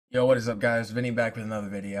Yo, what is up, guys? Vinny back with another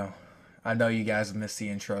video. I know you guys have missed the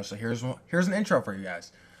intro, so here's an intro for you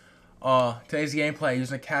guys. Today's gameplay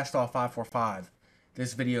using a Kastov 545.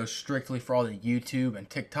 This video is strictly for all the YouTube and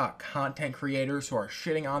TikTok content creators who are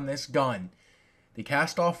shitting on this gun. The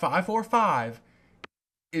Kastov 545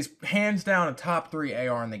 is hands down a top 3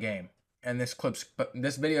 AR in the game, and this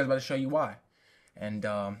video is about to show you why. And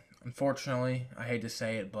unfortunately, I hate to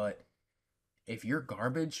say it, but if you're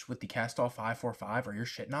garbage with the Kastov 545 or you're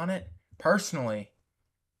shitting on it, personally,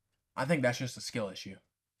 I think that's just a skill issue.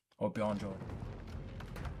 Hope y'all enjoy.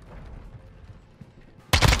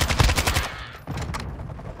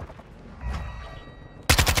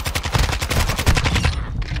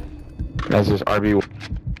 That's just RB.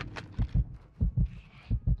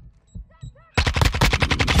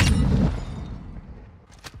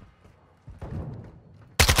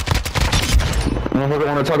 I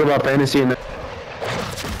want to talk about fantasy and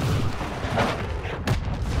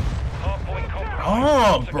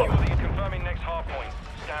oh, bro. Confirming next hard point.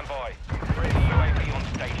 Stand by. Ready UAV on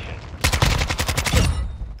station.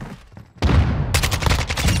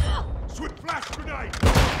 Swift flash grenade.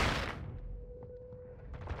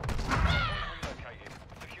 Relocated.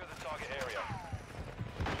 Secure the target area.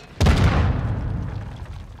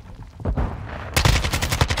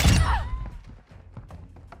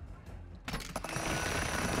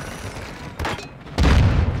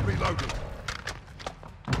 Reloading.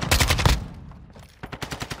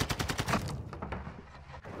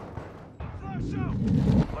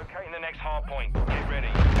 Locating the next hard point. Get ready.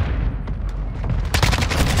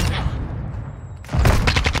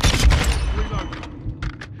 Reloading.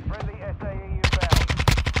 Friendly SAE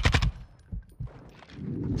inbound.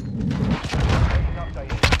 Location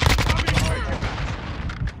updated.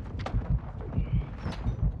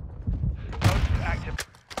 Post active.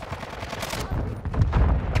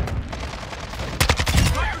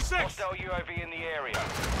 Hostile UAV in the area.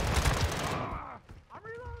 I'm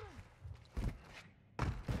reloading.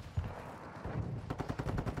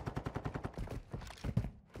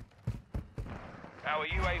 Our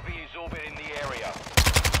UAV is orbiting the area.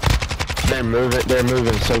 they're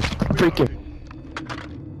moving so freaking.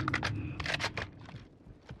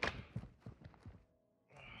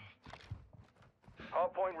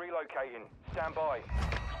 Hardpoint relocating. Stand by.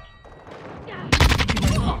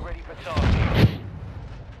 Ready for tasking.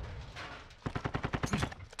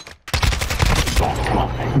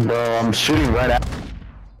 Bro, I'm shooting right at.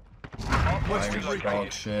 Hardpoint Dog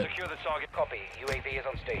relocated. shit. Secure the target. Copy. UAV is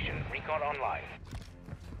on station. Recon online.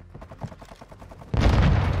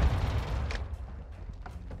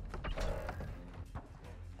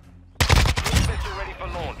 Missile ready for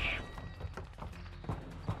launch.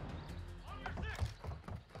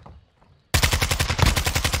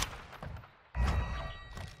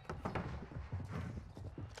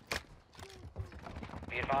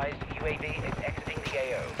 Be advised, UAV is exiting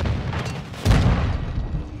the AO.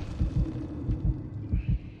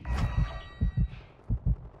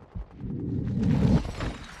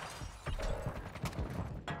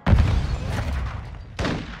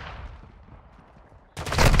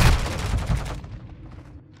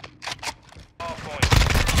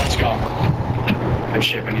 Hardpoint. Let's go. I'm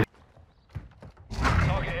shipping it.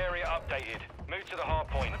 Target area updated. Move to the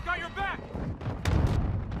hardpoint. I've got your back.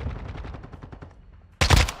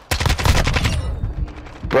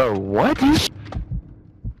 Bro, what?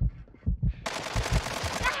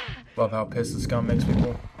 Love how pissed this gun makes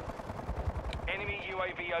people. Enemy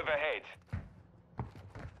UAV overhead.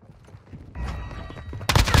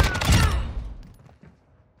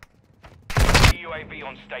 UAV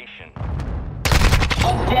on station.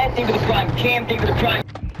 Dead, think of the crime. Cam, think of the crime.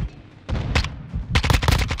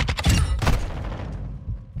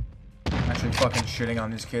 Actually fucking shitting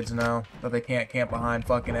on these kids now that they can't camp behind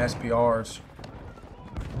fucking SPRs.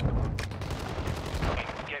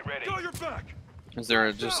 Get ready. Is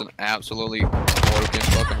there just an absolutely broken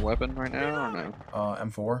fucking weapon right now, or no?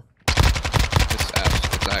 M4.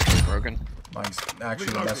 It's actually broken. Mine's actually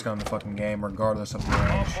the best gun in the fucking game, regardless of the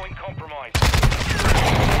range. Hardpoint compromised.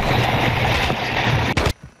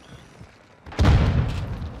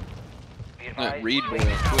 Be That advised, Reed boy,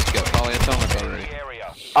 UAV Twitch got polyatomic In already. the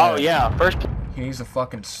area. Oh yeah, first. He needs to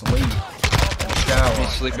fucking sleep and shower. He's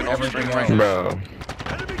sleeping and on everything spring else. break. Bro.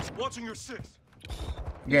 Enemies watching your six.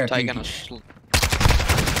 Guarantee Taking you, a sl-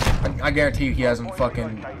 I guarantee you he hasn't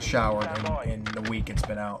fucking showered in the week it's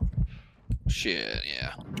been out. shit,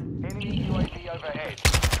 yeah. Enemy UAV overhead.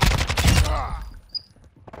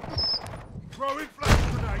 Throwing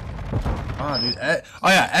flash grenade. Ah, dude. Oh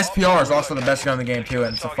yeah, SPR is also the best gun in the game too,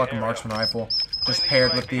 and it's a fucking marksman rifle. Just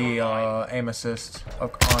paired with the aim assist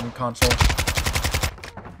on console.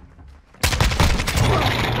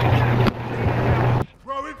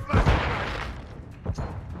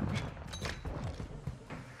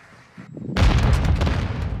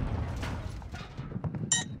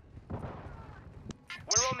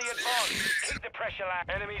 Keep the pressure line.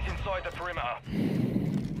 Enemies inside the perimeter.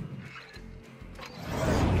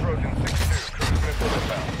 Trojan 6-2, cruise missile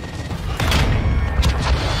inbound.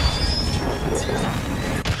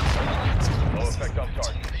 Low effect on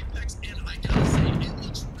target.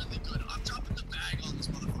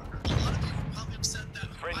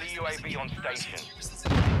 Friendly UAV on station.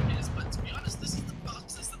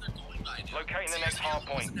 Locating the next hard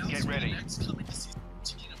point. Get ready.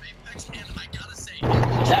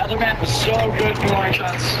 That other map was so good for long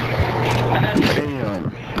shots. Damn.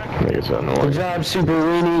 Good job, Super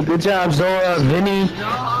Weenie. Good job, Zora, Vinny.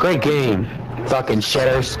 Great game. Fucking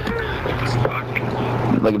shitters.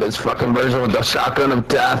 Look at this fucking version with the shotgun of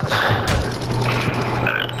death.